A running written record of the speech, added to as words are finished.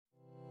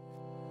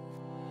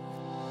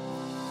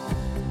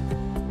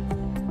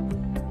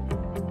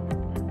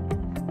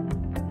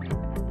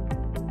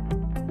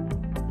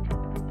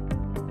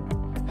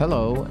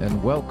Hello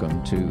and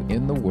welcome to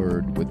In the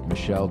Word with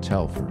Michelle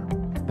Telfer.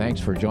 Thanks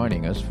for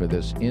joining us for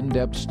this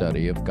in-depth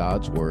study of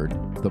God's Word,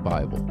 the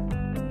Bible.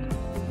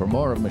 For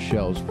more of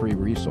Michelle's free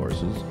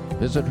resources,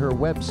 visit her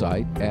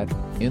website at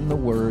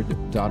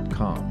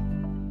intheword.com.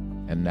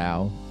 And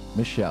now,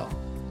 Michelle.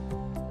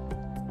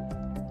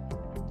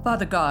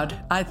 Father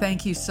God, I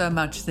thank you so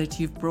much that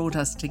you've brought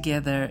us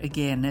together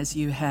again as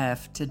you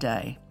have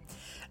today.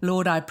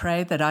 Lord, I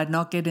pray that I'd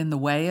not get in the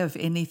way of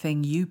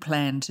anything you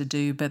plan to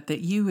do, but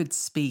that you would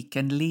speak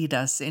and lead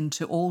us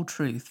into all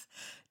truth,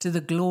 to the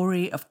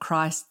glory of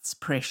Christ's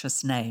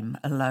precious name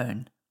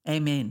alone.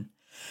 Amen.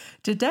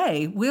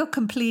 Today, we'll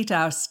complete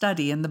our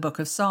study in the book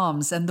of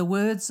Psalms and the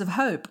words of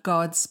hope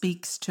God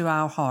speaks to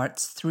our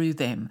hearts through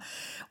them.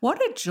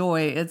 What a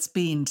joy it's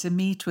been to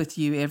meet with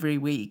you every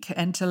week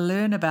and to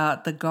learn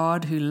about the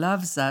God who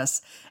loves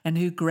us and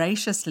who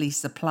graciously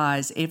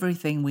supplies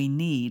everything we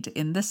need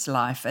in this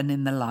life and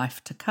in the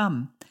life to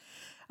come.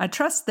 I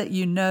trust that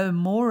you know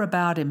more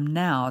about him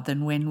now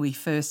than when we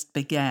first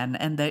began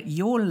and that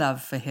your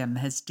love for him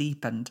has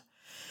deepened.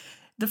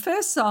 The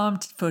first psalm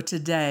for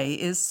today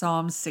is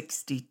Psalm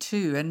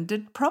 62, and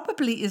it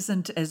probably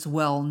isn't as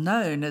well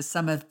known as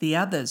some of the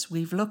others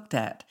we've looked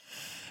at.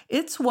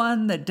 It's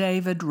one that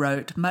David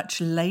wrote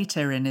much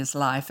later in his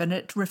life, and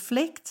it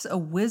reflects a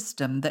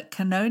wisdom that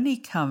can only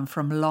come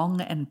from long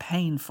and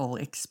painful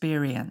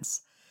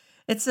experience.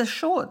 It's a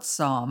short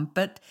psalm,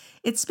 but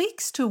it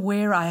speaks to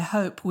where I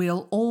hope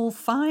we'll all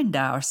find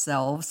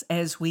ourselves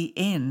as we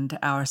end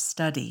our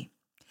study.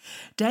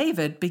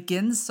 David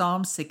begins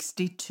Psalm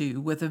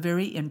 62 with a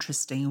very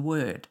interesting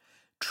word,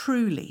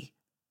 truly.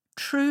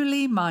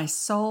 Truly my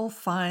soul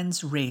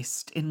finds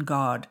rest in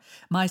God.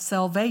 My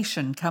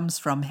salvation comes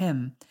from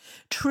him.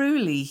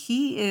 Truly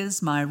he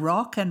is my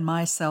rock and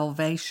my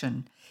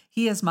salvation.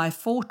 He is my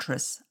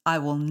fortress. I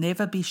will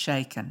never be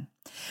shaken.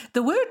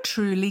 The word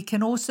truly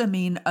can also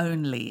mean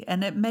only,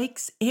 and it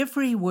makes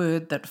every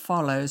word that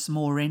follows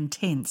more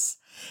intense.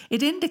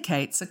 It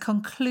indicates a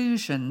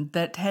conclusion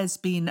that has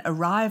been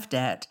arrived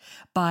at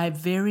by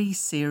very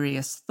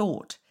serious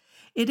thought.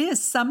 It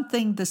is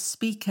something the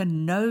speaker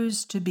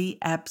knows to be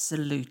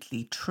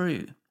absolutely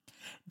true.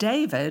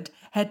 David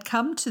had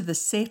come to the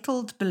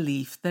settled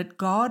belief that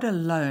God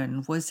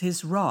alone was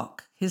his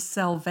rock, his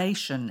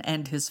salvation,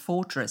 and his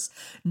fortress.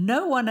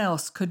 No one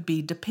else could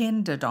be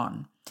depended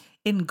on.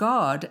 In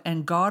God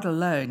and God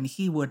alone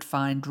he would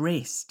find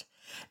rest.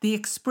 The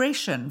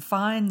expression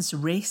finds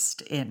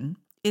rest in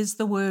is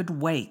the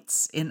word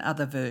waits in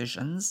other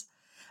versions.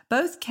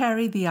 Both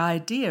carry the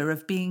idea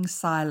of being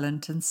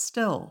silent and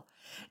still.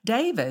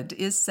 David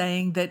is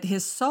saying that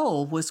his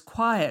soul was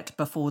quiet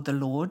before the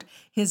Lord,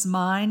 his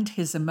mind,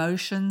 his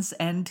emotions,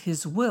 and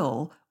his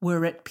will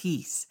were at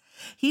peace.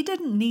 He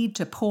didn't need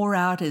to pour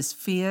out his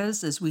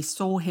fears as we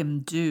saw him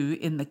do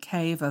in the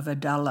cave of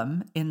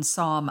Adullam in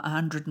Psalm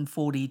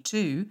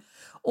 142,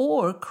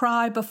 or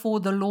cry before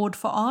the Lord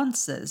for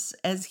answers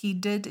as he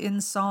did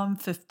in Psalm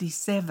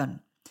 57.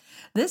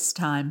 This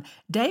time,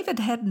 David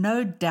had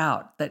no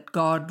doubt that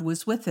God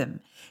was with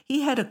him.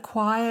 He had a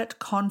quiet,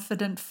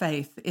 confident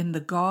faith in the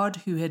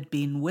God who had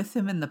been with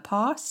him in the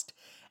past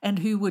and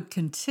who would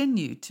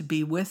continue to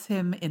be with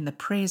him in the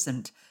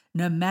present,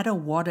 no matter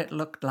what it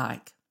looked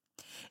like.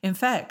 In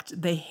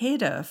fact, the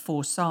header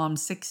for Psalm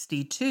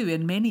 62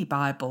 in many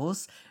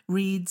Bibles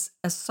reads,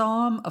 "A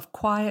psalm of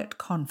quiet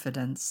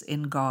confidence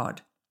in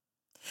God."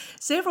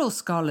 Several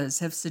scholars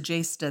have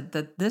suggested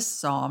that this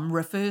psalm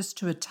refers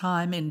to a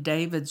time in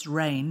David's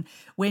reign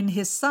when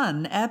his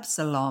son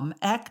Absalom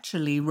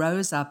actually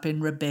rose up in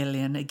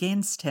rebellion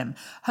against him,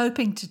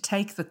 hoping to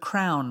take the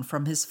crown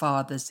from his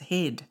father's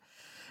head.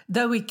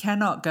 Though we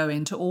cannot go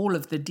into all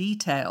of the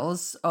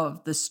details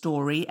of the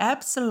story,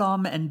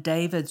 Absalom and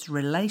David's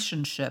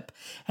relationship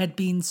had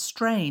been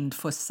strained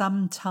for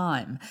some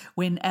time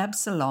when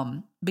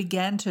Absalom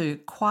began to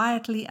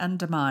quietly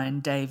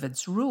undermine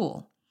David's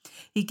rule.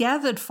 He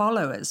gathered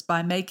followers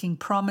by making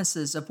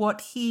promises of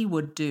what he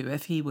would do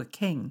if he were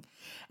king.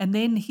 And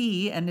then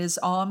he and his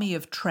army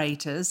of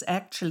traitors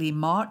actually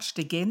marched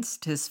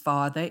against his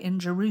father in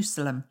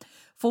Jerusalem,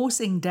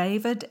 forcing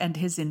David and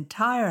his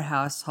entire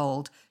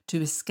household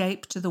to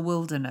escape to the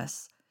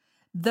wilderness.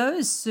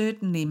 Those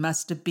certainly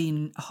must have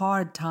been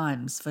hard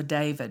times for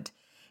David.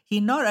 He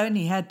not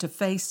only had to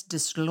face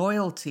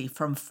disloyalty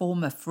from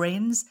former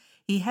friends,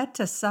 he had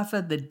to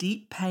suffer the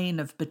deep pain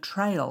of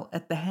betrayal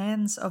at the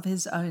hands of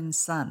his own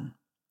son.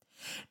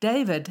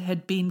 David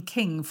had been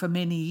king for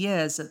many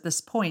years at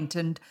this point,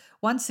 and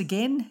once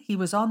again he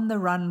was on the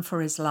run for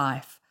his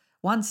life.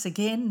 Once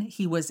again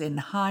he was in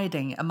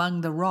hiding among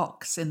the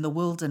rocks in the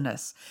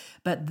wilderness.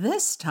 But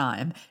this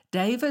time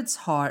David's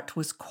heart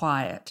was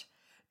quiet.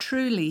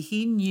 Truly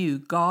he knew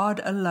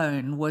God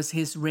alone was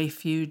his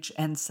refuge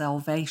and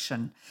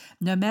salvation,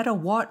 no matter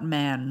what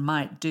man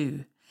might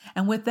do.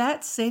 And with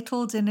that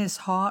settled in his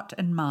heart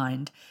and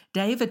mind,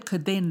 David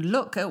could then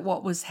look at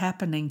what was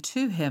happening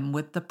to him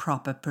with the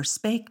proper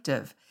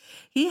perspective.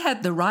 He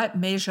had the right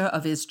measure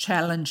of his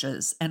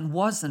challenges and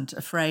wasn't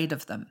afraid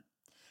of them.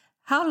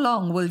 "How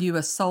long will you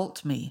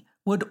assault me?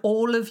 Would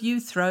all of you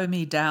throw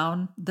me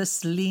down,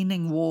 this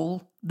leaning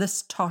wall,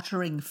 this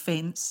tottering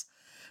fence?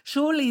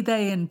 Surely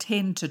they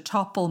intend to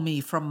topple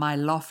me from my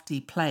lofty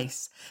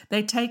place.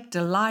 They take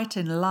delight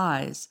in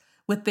lies.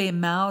 With their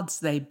mouths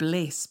they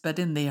bless, but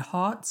in their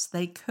hearts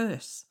they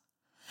curse.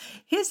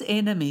 His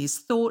enemies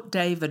thought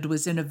David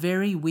was in a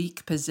very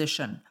weak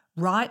position,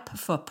 ripe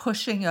for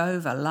pushing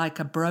over like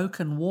a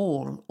broken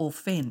wall or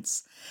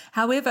fence.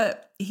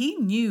 However, he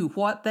knew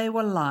what they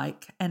were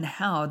like and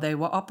how they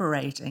were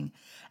operating,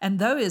 and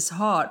though his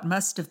heart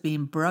must have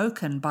been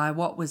broken by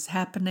what was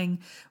happening,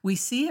 we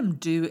see him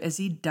do as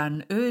he'd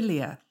done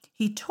earlier.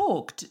 He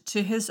talked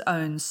to his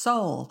own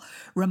soul,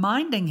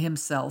 reminding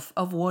himself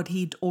of what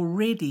he'd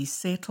already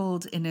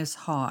settled in his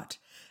heart.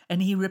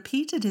 And he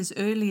repeated his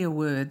earlier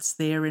words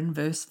there in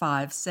verse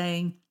 5,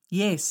 saying,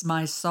 "Yes,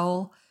 my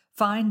soul,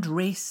 find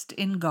rest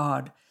in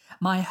God.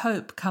 My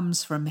hope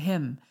comes from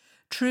him.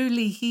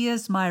 Truly he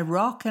is my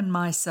rock and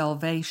my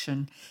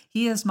salvation.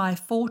 He is my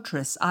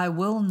fortress. I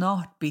will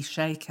not be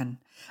shaken.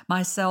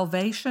 My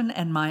salvation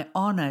and my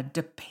honor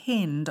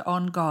depend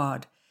on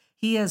God.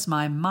 He is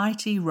my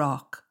mighty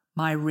rock,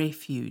 my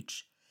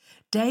refuge."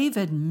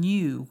 David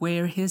knew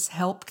where his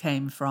help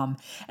came from,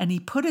 and he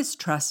put his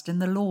trust in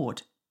the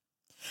Lord.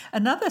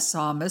 Another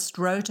psalmist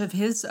wrote of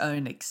his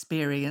own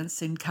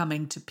experience in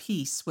coming to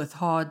peace with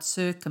hard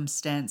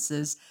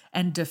circumstances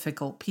and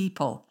difficult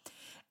people.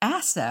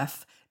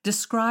 Asaph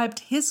described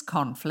his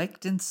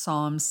conflict in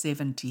Psalm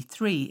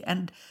 73,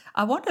 and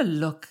I want to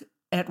look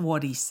at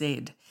what he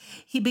said.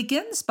 He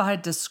begins by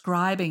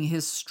describing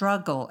his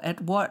struggle at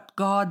what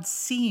God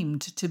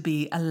seemed to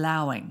be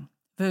allowing.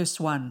 Verse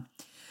 1.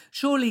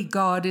 "Surely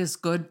God is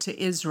good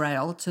to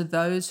Israel, to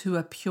those who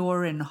are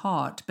pure in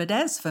heart. But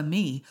as for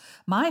me,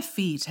 my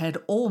feet had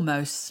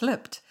almost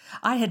slipped.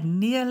 I had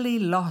nearly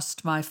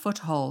lost my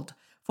foothold,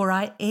 for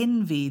I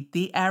envied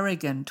the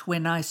arrogant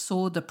when I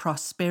saw the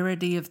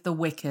prosperity of the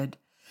wicked.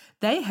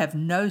 They have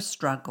no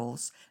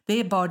struggles.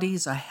 Their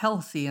bodies are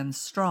healthy and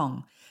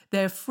strong.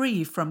 They're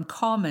free from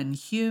common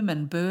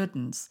human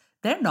burdens.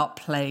 They're not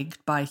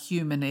plagued by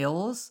human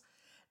ills.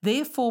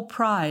 Therefore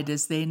pride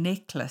is their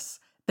necklace.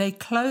 They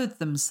clothe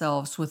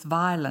themselves with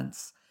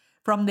violence.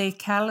 From their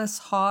callous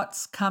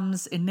hearts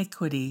comes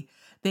iniquity.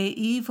 Their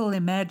evil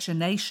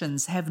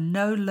imaginations have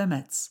no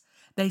limits.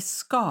 They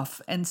scoff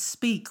and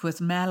speak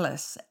with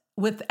malice.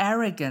 With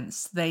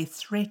arrogance they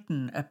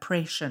threaten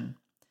oppression.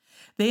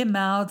 Their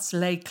mouths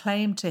lay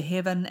claim to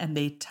heaven, and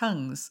their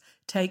tongues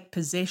take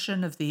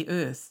possession of the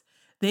earth.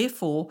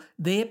 Therefore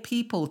their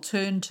people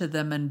turn to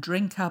them and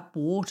drink up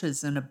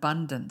waters in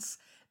abundance.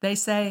 They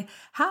say,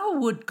 'How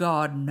would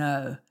God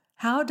know?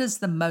 How does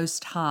the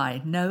Most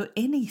High know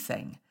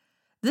anything?'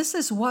 This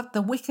is what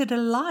the wicked are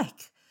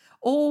like.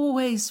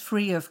 Always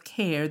free of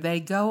care,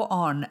 they go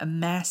on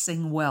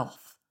amassing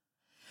wealth.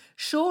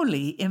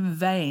 Surely in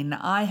vain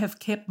I have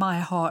kept my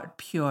heart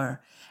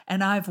pure,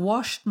 and I've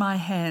washed my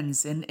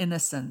hands in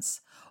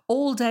innocence.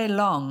 All day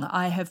long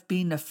I have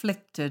been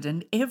afflicted,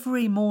 and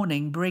every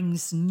morning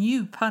brings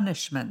new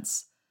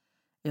punishments.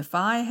 If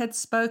I had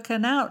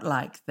spoken out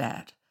like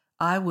that,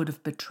 I would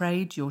have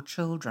betrayed your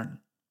children."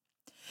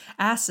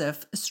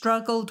 Asaph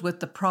struggled with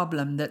the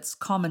problem that's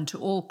common to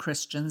all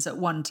Christians at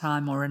one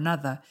time or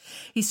another.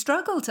 He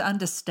struggled to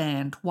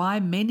understand why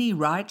many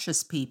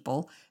righteous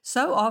people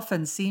so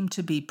often seem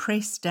to be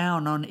pressed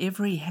down on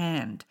every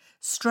hand,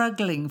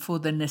 struggling for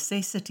the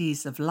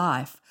necessities of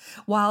life,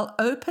 while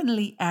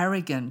openly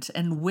arrogant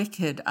and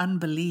wicked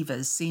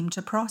unbelievers seem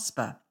to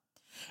prosper.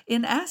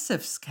 In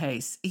Asaph's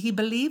case, he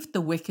believed the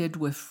wicked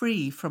were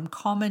free from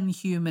common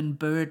human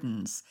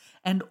burdens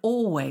and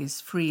always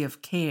free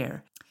of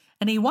care.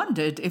 And he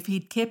wondered if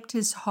he'd kept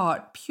his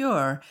heart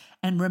pure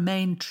and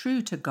remained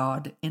true to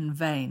God in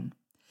vain.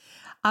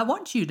 I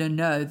want you to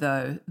know,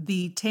 though,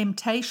 the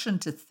temptation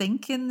to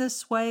think in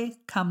this way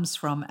comes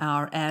from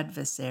our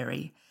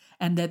adversary,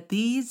 and that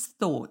these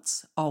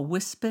thoughts are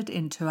whispered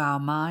into our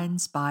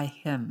minds by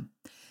him.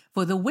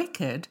 For the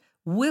wicked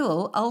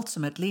will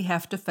ultimately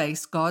have to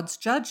face God's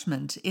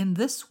judgment in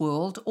this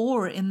world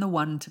or in the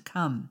one to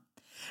come.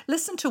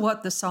 Listen to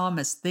what the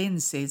psalmist then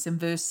says in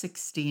verse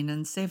 16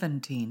 and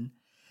 17.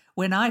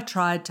 "When I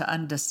tried to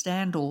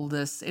understand all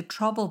this, it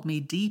troubled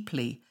me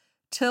deeply,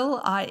 till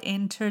I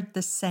entered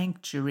the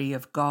sanctuary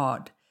of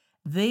God.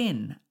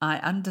 Then I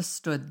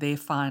understood their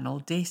final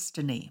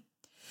destiny."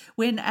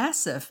 When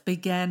Asaph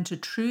began to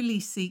truly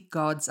seek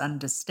God's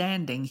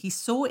understanding, he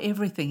saw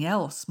everything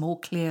else more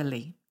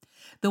clearly.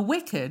 The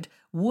wicked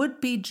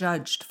would be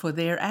judged for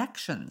their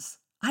actions.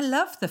 I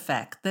love the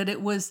fact that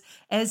it was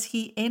as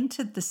he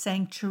entered the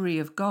sanctuary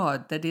of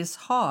God that his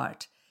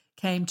heart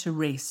came to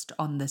rest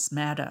on this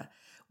matter.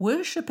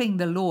 Worshipping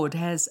the Lord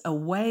has a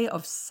way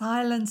of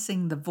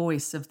silencing the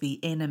voice of the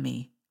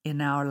enemy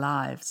in our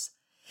lives.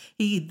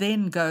 He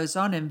then goes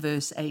on in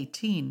verse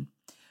 18,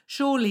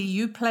 "Surely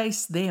you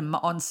place them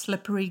on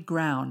slippery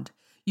ground.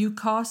 You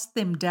cast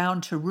them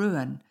down to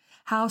ruin.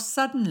 How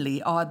suddenly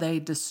are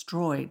they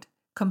destroyed,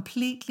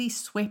 completely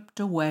swept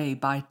away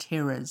by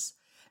terrors.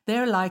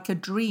 They're like a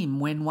dream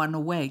when one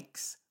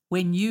awakes.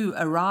 When you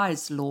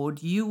arise,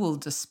 Lord, you will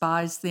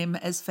despise them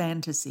as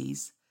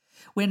fantasies.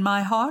 When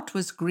my heart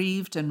was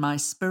grieved and my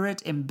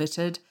spirit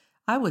embittered,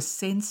 I was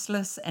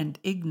senseless and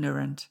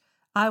ignorant.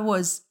 I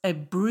was a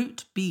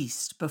brute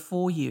beast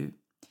before you.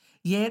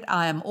 Yet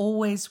I am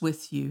always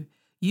with you.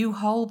 You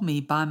hold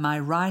me by my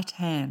right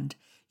hand.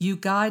 You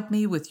guide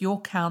me with your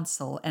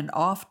counsel, and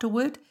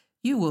afterward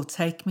you will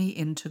take me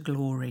into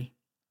glory.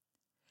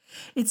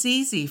 It's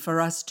easy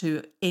for us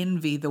to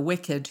envy the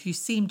wicked who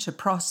seem to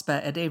prosper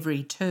at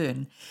every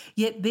turn,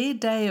 yet their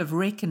day of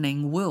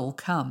reckoning will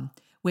come,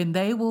 when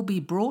they will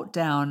be brought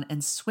down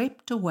and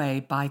swept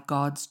away by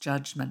God's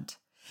judgment.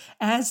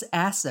 As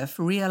Asaph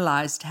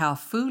realized how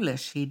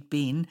foolish he'd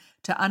been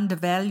to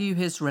undervalue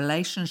his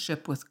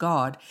relationship with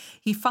God,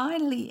 he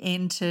finally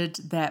entered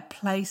that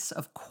place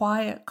of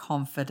quiet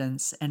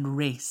confidence and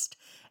rest,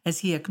 as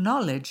he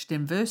acknowledged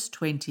in verse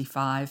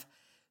 25,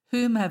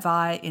 "Whom have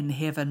I in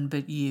heaven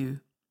but you?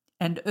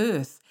 And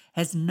earth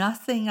has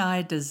nothing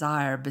I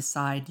desire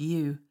beside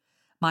you.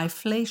 My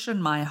flesh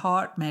and my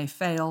heart may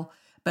fail,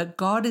 but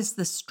God is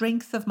the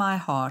strength of my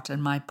heart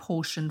and my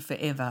portion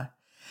forever.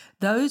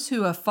 Those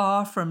who are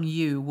far from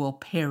you will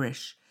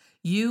perish.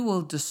 You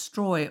will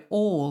destroy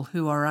all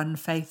who are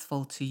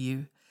unfaithful to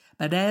you.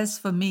 But as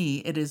for me,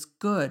 it is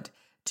good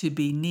to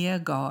be near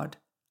God.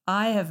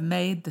 I have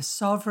made the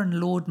sovereign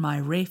Lord my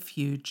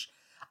refuge.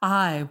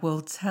 I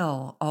will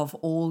tell of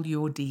all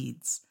your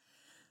deeds."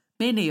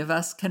 Many of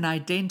us can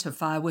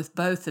identify with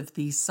both of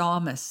these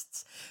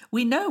psalmists.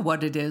 We know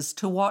what it is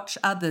to watch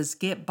others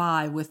get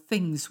by with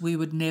things we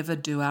would never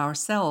do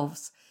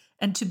ourselves,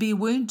 and to be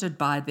wounded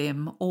by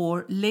them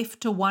or left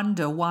to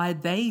wonder why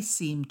they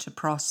seem to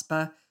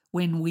prosper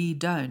when we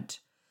don't.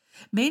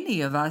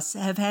 Many of us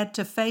have had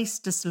to face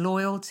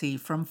disloyalty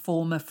from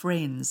former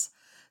friends.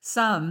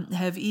 Some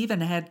have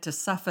even had to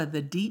suffer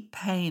the deep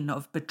pain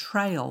of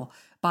betrayal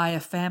by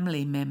a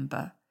family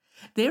member.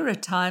 There are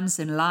times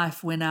in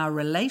life when our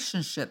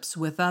relationships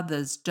with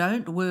others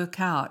don't work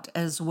out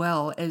as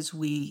well as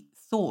we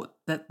thought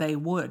that they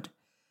would.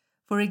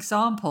 For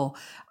example,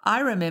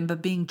 I remember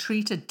being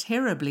treated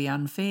terribly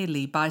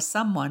unfairly by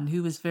someone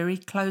who was very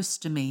close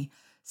to me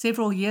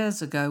several years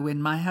ago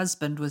when my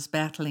husband was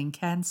battling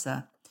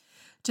cancer.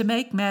 To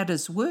make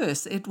matters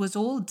worse, it was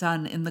all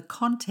done in the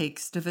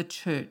context of a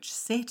church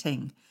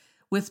setting,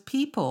 with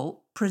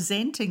people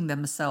presenting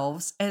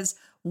themselves as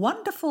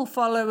wonderful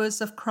followers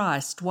of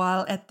Christ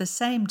while at the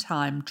same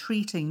time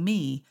treating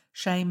me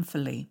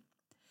shamefully.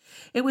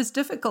 It was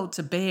difficult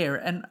to bear,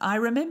 and I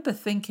remember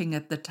thinking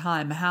at the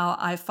time how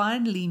I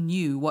finally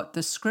knew what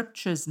the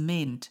scriptures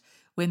meant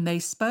when they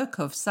spoke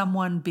of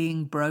someone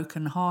being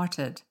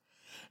broken-hearted.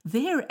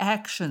 Their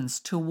actions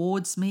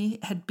towards me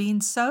had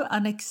been so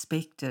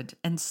unexpected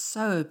and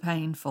so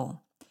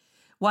painful.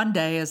 One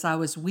day, as I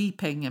was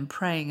weeping and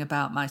praying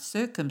about my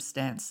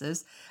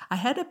circumstances, I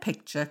had a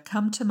picture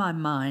come to my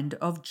mind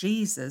of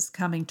Jesus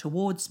coming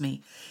towards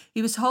me.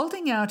 He was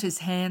holding out his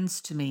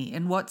hands to me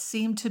in what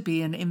seemed to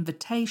be an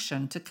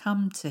invitation to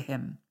come to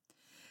him.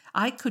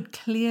 I could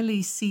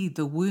clearly see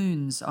the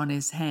wounds on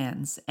his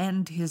hands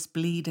and his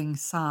bleeding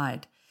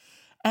side.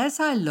 As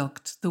I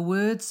looked, the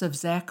words of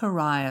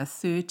Zechariah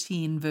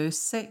 13 verse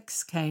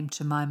 6 came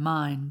to my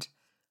mind.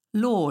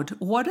 "Lord,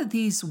 what are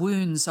these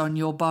wounds on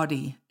your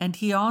body?" And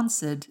he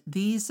answered,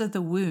 "These are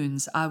the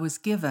wounds I was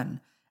given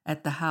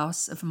at the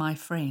house of my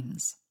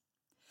friends."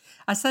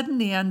 I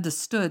suddenly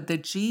understood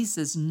that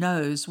Jesus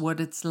knows what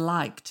it's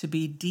like to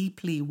be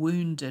deeply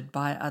wounded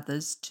by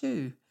others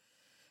too.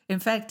 In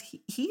fact,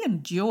 he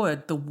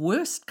endured the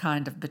worst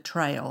kind of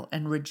betrayal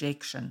and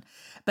rejection,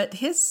 but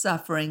his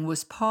suffering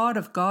was part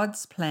of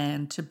God's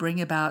plan to bring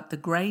about the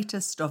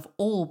greatest of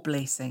all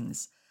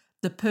blessings,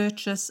 the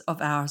purchase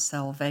of our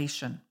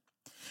salvation.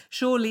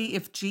 Surely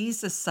if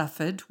Jesus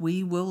suffered,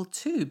 we will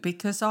too,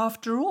 because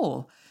after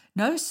all,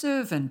 no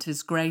servant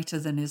is greater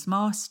than his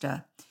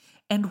master.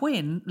 And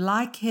when,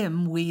 like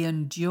him, we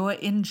endure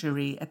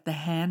injury at the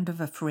hand of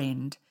a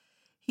friend,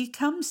 he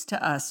comes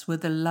to us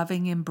with a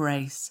loving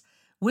embrace,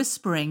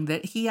 whispering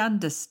that he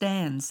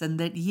understands and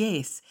that,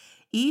 yes,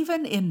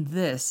 even in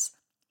this,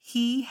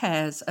 he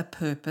has a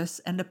purpose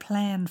and a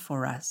plan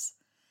for us.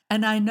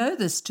 And I know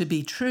this to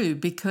be true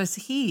because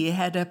he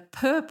had a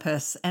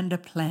purpose and a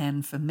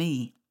plan for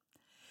me.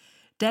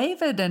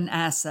 David and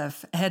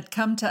Asaph had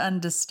come to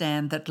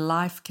understand that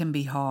life can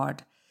be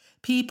hard.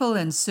 People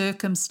and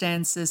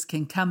circumstances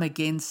can come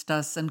against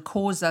us and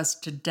cause us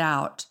to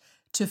doubt,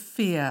 to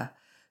fear,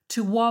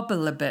 to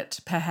wobble a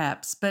bit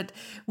perhaps, but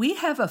we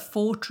have a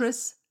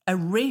fortress, a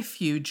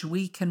refuge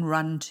we can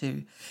run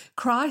to.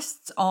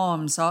 Christ's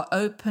arms are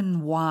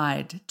open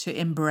wide to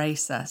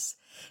embrace us.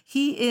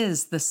 He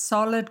is the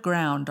solid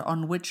ground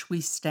on which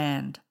we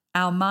stand,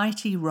 our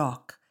mighty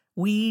rock.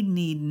 We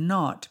need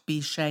not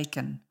be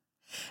shaken.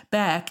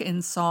 Back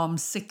in Psalm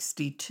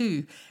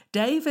 62,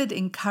 David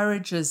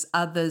encourages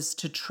others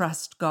to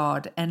trust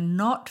God and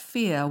not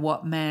fear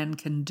what man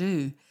can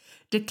do,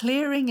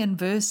 declaring in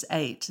verse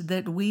 8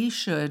 that we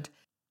should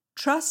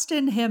Trust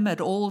in him at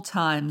all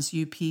times,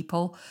 you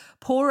people.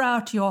 Pour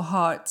out your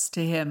hearts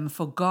to him,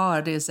 for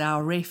God is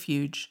our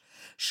refuge.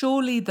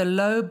 Surely the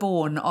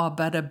low-born are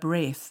but a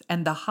breath,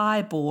 and the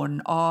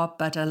high-born are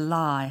but a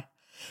lie.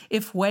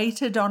 If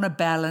weighted on a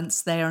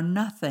balance, they are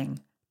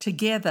nothing.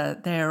 Together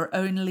they are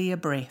only a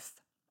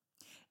breath.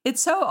 It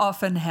so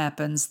often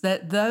happens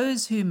that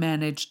those who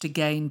manage to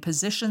gain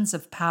positions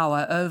of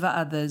power over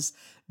others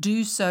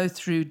do so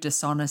through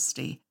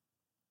dishonesty.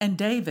 And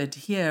David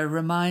here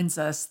reminds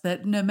us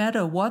that no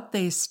matter what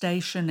their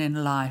station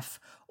in life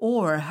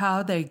or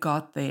how they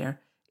got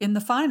there, in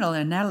the final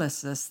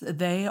analysis,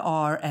 they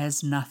are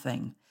as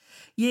nothing.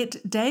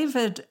 Yet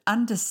David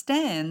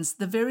understands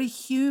the very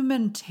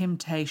human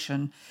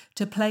temptation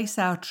to place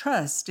our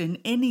trust in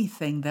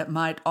anything that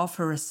might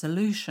offer a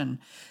solution.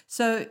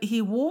 So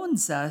he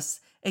warns us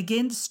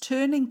against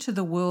turning to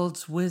the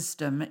world's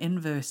wisdom in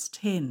verse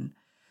 10.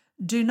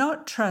 Do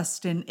not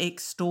trust in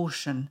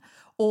extortion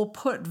or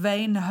put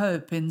vain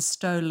hope in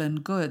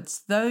stolen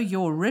goods. Though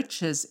your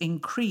riches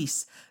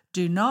increase,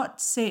 do not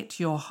set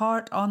your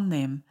heart on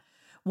them.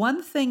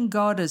 One thing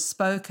God has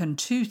spoken,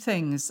 two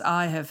things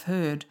I have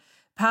heard.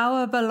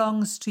 Power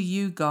belongs to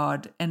you,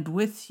 God, and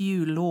with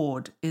you,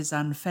 Lord, is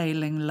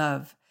unfailing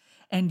love,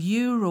 and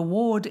you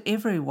reward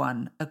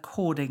everyone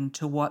according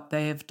to what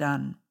they have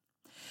done.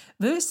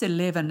 Verse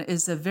 11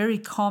 is a very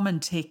common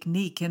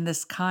technique in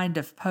this kind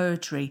of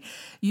poetry.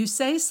 You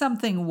say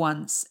something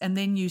once and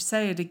then you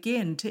say it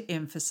again to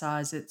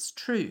emphasize its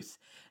truth.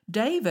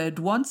 David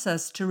wants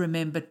us to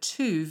remember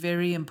two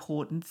very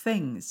important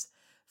things.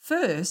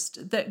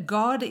 First, that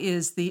God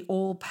is the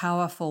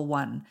all-powerful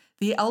one,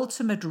 the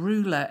ultimate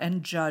ruler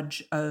and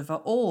judge over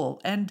all.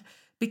 And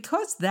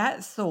because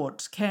that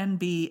thought can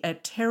be a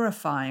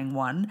terrifying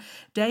one,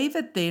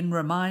 David then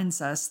reminds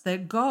us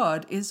that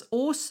God is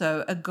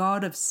also a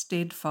God of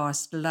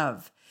steadfast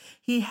love.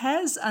 He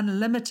has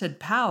unlimited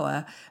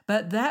power,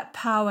 but that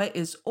power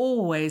is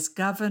always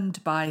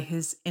governed by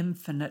his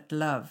infinite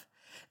love.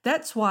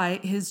 That's why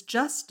his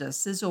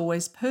justice is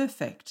always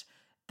perfect.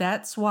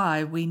 That's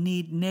why we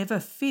need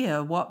never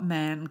fear what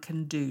man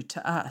can do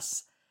to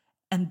us.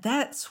 And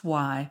that's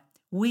why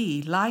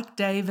we, like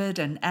David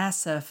and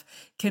Asaph,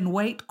 can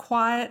wait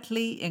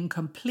quietly in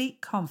complete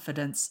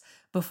confidence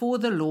before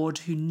the Lord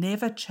who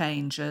never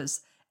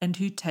changes and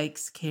who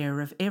takes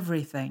care of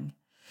everything.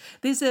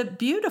 There's a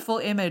beautiful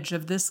image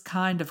of this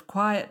kind of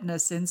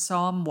quietness in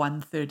Psalm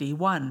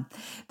 131.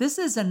 This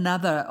is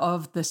another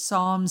of the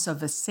Psalms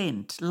of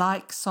Ascent,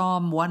 like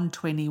Psalm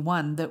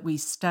 121 that we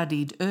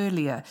studied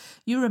earlier.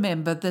 You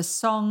remember the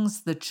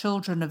songs the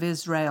children of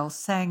Israel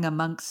sang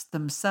amongst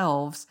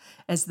themselves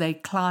as they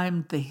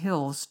climbed the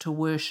hills to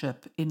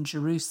worship in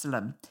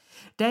Jerusalem.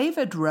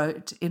 David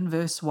wrote in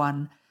verse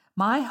 1,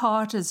 "My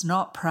heart is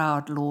not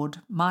proud,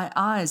 Lord, my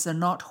eyes are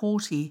not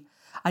haughty.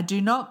 I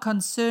do not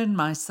concern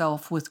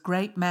myself with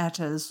great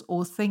matters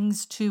or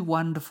things too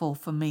wonderful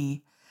for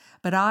me,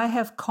 but I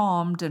have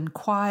calmed and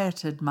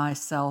quieted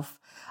myself.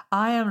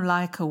 I am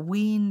like a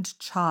weaned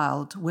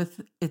child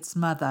with its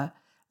mother.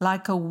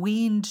 Like a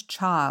weaned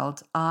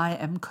child, I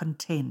am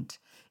content.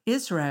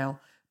 Israel,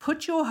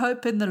 put your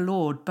hope in the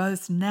Lord,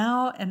 both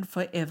now and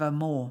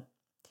forevermore."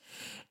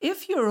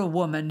 If you're a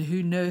woman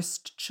who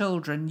nursed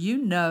children, you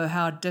know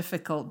how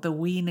difficult the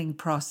weaning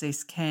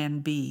process can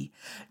be.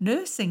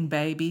 Nursing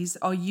babies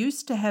are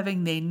used to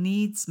having their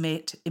needs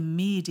met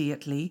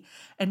immediately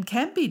and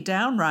can be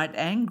downright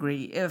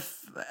angry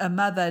if a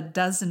mother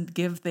doesn't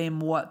give them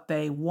what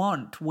they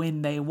want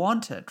when they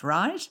want it,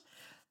 right?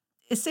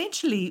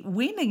 Essentially,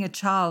 weaning a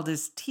child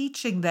is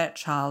teaching that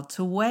child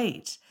to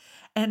wait.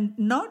 And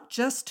not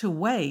just to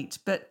wait,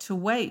 but to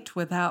wait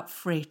without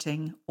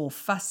fretting or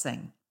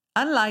fussing.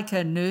 Unlike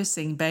a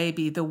nursing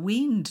baby, the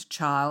weaned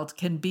child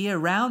can be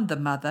around the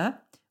mother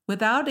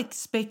without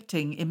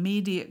expecting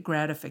immediate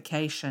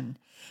gratification.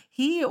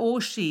 He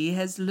or she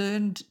has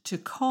learned to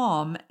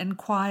calm and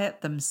quiet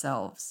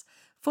themselves,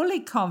 fully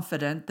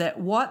confident that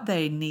what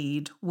they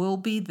need will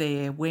be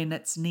there when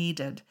it's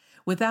needed,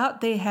 without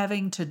their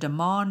having to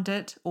demand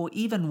it or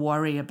even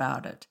worry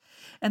about it.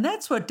 And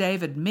that's what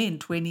David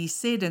meant when he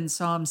said in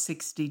Psalm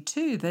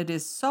 62 that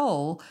his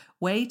soul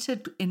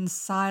waited in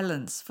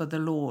silence for the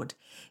Lord.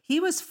 He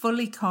was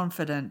fully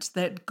confident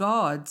that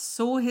God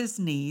saw his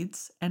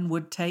needs and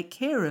would take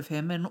care of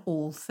him in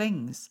all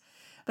things.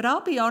 But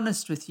I'll be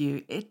honest with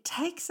you, it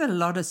takes a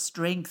lot of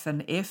strength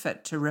and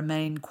effort to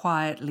remain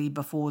quietly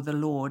before the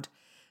Lord,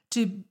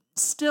 to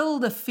still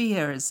the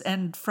fears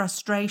and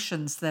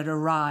frustrations that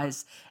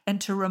arise,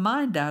 and to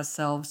remind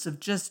ourselves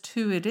of just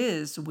who it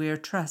is we're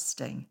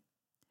trusting.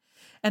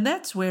 And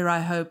that's where I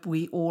hope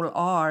we all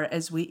are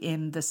as we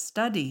end the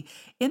study,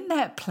 in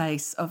that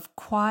place of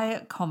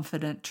quiet,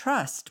 confident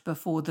trust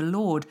before the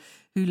Lord,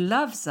 who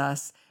loves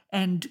us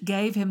and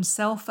gave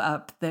himself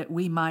up that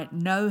we might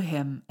know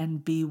him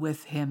and be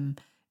with him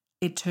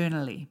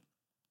eternally.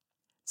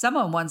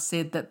 Someone once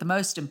said that the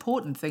most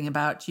important thing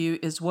about you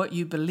is what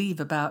you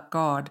believe about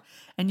God.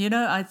 And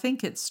I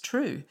think it's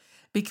true.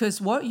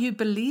 because what you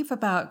believe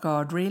about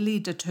God really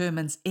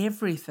determines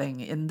everything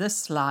in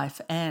this life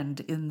and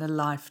in the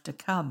life to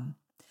come.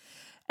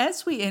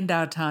 As we end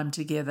our time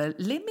together,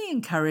 let me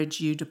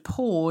encourage you to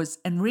pause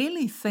and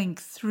really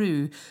think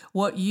through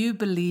what you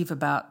believe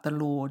about the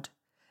Lord.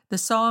 The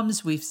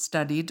Psalms we've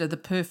studied are the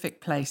perfect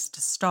place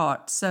to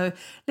start, so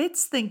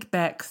let's think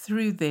back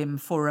through them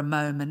for a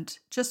moment,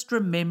 just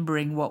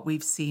remembering what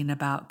we've seen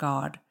about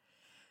God.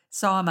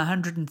 Psalm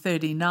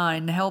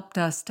 139 helped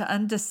us to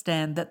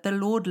understand that the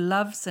Lord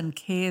loves and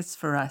cares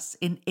for us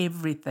in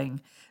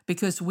everything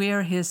because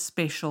we're His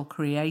special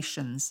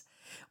creations.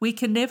 We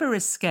can never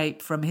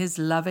escape from His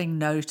loving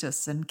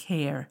notice and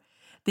care.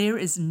 There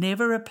is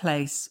never a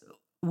place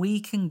we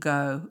can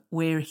go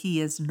where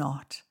He is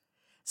not.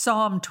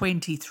 Psalm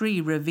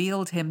 23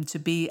 revealed Him to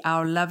be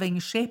our loving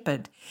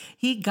shepherd.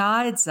 He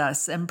guides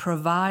us and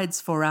provides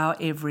for our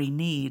every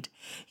need.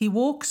 He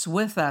walks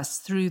with us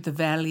through the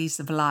valleys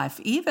of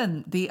life,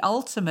 even the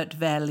ultimate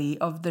valley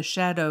of the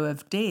shadow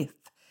of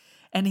death,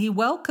 and He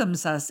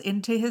welcomes us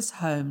into His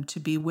home to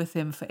be with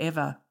Him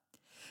forever.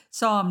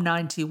 Psalm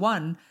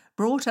 91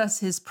 brought us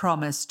His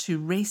promise to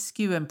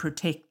rescue and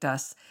protect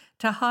us,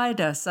 to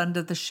hide us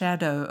under the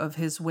shadow of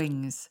His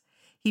wings.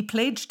 He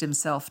pledged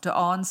Himself to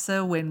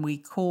answer when we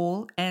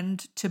call and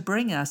to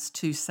bring us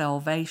to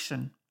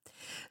salvation.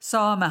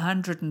 Psalm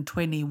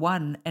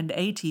 121 and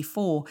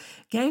 84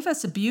 gave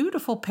us a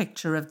beautiful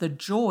picture of the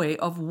joy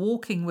of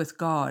walking with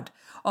God,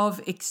 of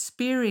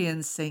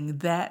experiencing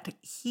that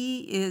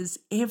He is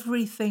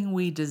everything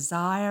we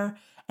desire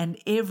and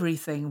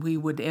everything we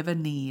would ever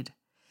need.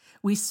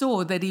 We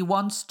saw that He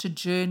wants to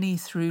journey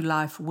through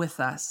life with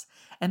us,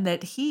 and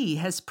that He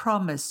has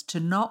promised to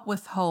not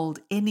withhold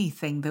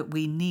anything that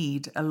we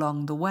need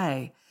along the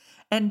way.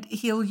 And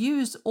He'll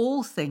use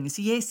all things,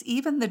 yes,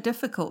 even the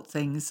difficult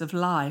things of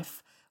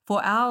life,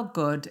 for our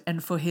good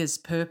and for His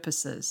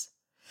purposes.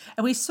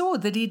 And we saw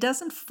that He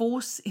doesn't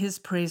force His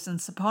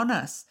presence upon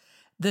us.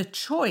 The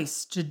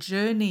choice to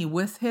journey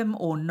with Him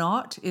or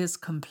not is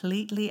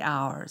completely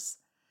ours.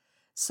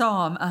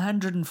 Psalm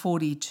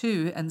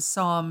 142 and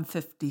Psalm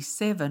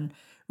 57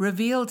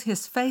 revealed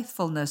His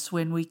faithfulness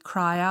when we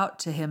cry out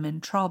to Him in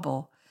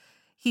trouble.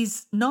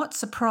 He's not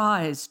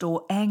surprised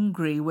or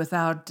angry with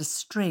our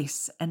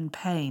distress and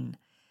pain,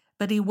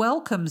 but He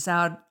welcomes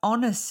our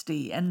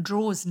honesty and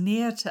draws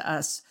near to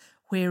us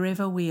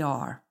wherever we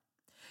are.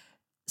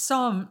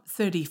 Psalm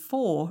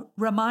 34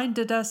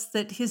 reminded us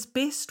that His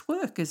best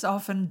work is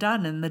often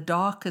done in the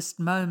darkest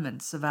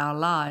moments of our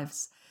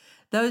lives.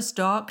 Those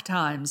dark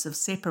times of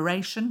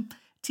separation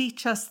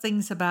teach us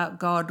things about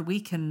God we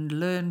can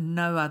learn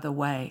no other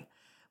way,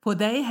 for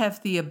they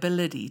have the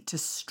ability to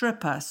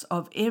strip us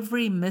of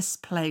every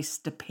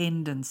misplaced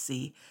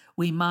dependency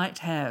we might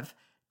have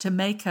to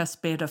make us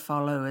better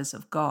followers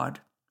of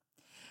God.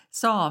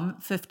 Psalm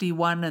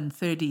 51 and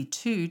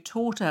 32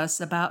 taught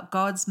us about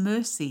God's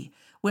mercy.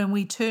 When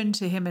we turn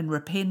to Him in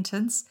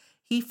repentance,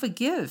 He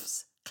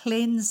forgives,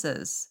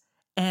 cleanses,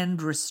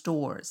 and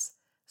restores.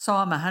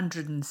 Psalm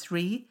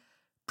 103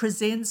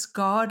 presents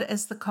God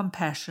as the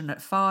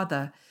compassionate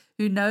Father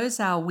who knows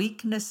our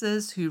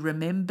weaknesses, who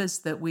remembers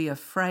that we are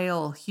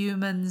frail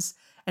humans,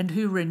 and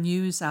who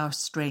renews our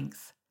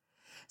strength.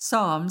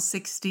 Psalms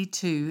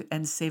 62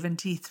 and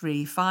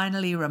 73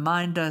 finally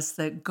remind us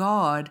that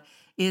God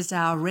is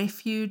our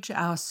refuge,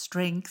 our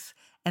strength,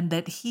 and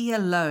that He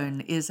alone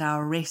is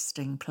our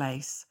resting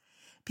place.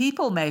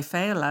 People may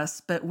fail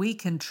us, but we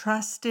can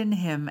trust in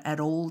Him at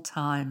all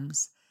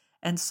times.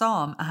 And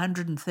Psalm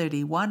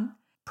 131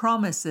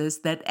 promises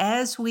that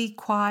as we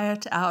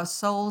quiet our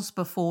souls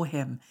before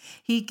Him,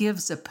 He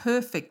gives a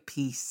perfect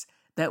peace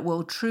that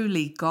will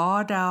truly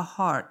guard our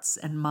hearts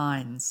and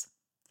minds.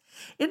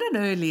 In an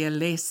earlier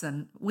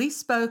lesson, we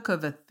spoke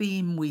of a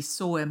theme we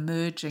saw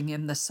emerging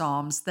in the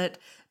Psalms, that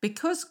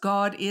because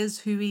God is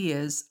who He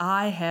is,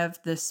 I have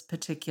this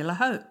particular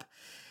hope.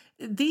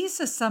 These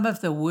are some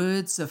of the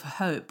words of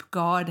hope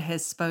God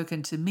has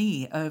spoken to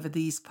me over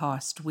these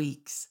past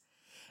weeks.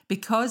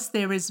 Because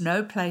there is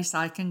no place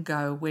I can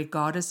go where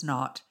God is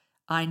not,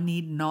 I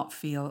need not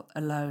feel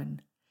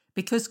alone.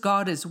 Because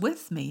God is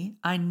with me,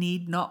 I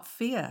need not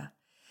fear.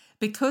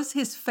 Because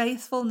His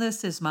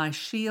faithfulness is my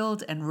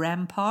shield and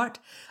rampart,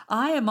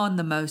 I am on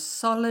the most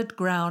solid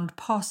ground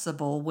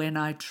possible when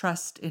I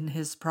trust in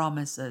His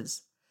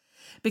promises.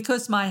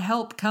 Because my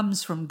help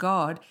comes from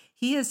God,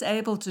 He is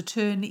able to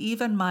turn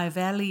even my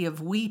valley of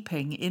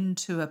weeping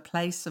into a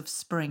place of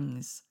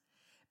springs.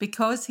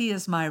 Because He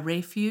is my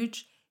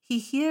refuge, He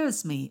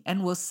hears me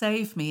and will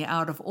save me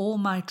out of all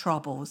my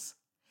troubles.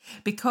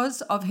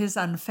 Because of His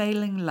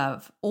unfailing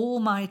love, all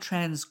my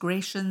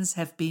transgressions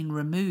have been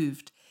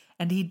removed,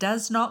 and He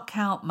does not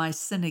count my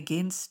sin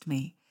against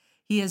me.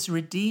 He has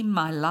redeemed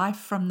my life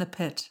from the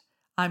pit.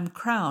 I'm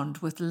crowned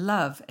with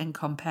love and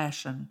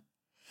compassion.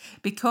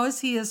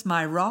 Because He is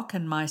my rock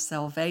and my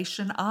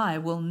salvation, I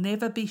will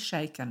never be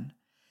shaken.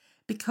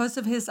 Because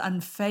of His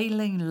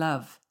unfailing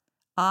love,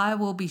 I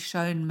will be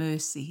shown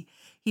mercy.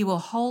 He will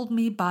hold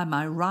me by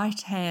my right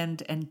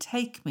hand and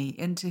take me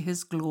into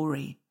His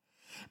glory.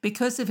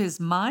 Because of His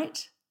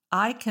might,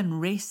 I can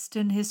rest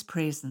in His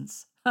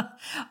presence.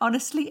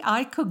 Honestly,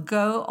 I could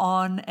go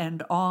on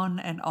and on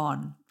and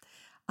on.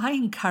 I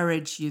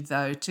encourage you,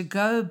 though, to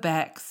go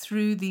back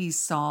through these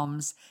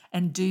Psalms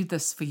and do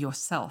this for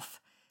yourself.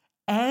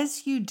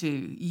 As you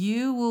do,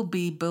 you will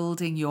be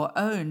building your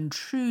own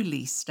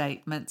truly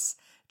statements,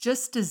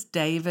 just as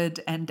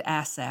David and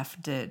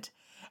Asaph did.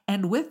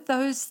 And with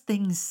those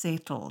things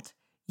settled,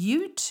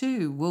 you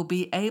too will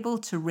be able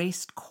to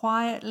rest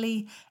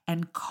quietly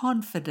and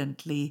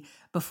confidently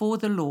before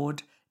the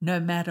Lord, no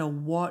matter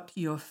what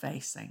you're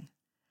facing.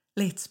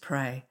 Let's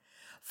pray.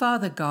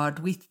 Father God,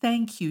 we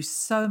thank you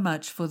so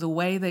much for the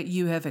way that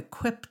you have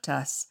equipped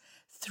us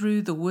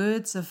through the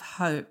words of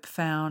hope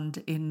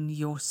found in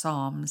your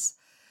Psalms.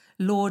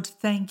 Lord,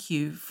 thank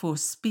you for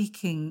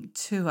speaking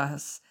to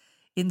us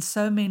in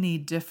so many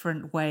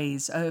different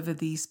ways over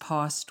these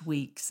past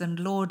weeks. And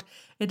Lord,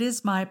 it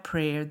is my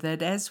prayer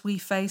that as we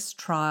face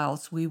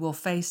trials, we will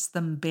face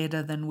them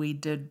better than we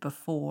did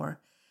before.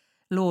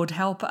 Lord,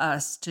 help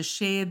us to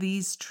share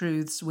these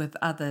truths with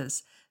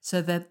others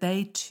so that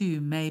they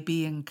too may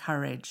be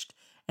encouraged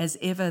as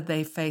ever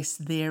they face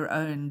their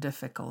own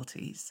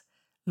difficulties.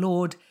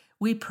 Lord,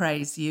 we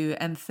praise you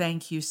and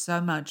thank you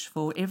so much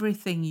for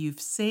everything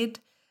you've said,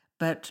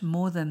 but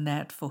more than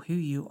that, for who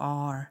you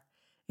are.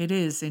 It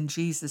is in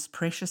Jesus'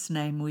 precious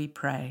name we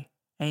pray.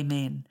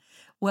 Amen.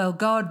 Well,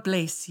 God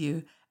bless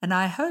you, and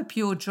I hope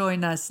you'll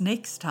join us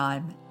next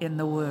time in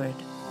the Word.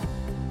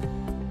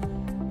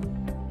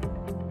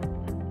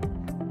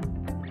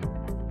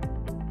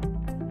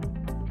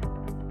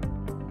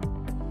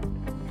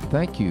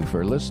 Thank you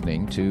for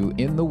listening to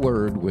In the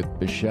Word with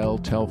Michelle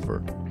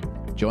Telfer.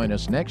 Join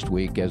us next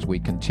week as we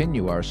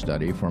continue our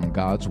study from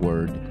God's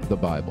Word, the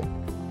Bible.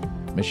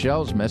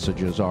 Michelle's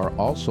messages are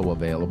also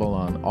available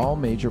on all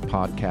major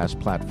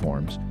podcast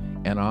platforms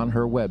and on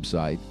her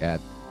website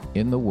at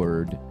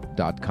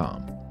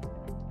intheword.com.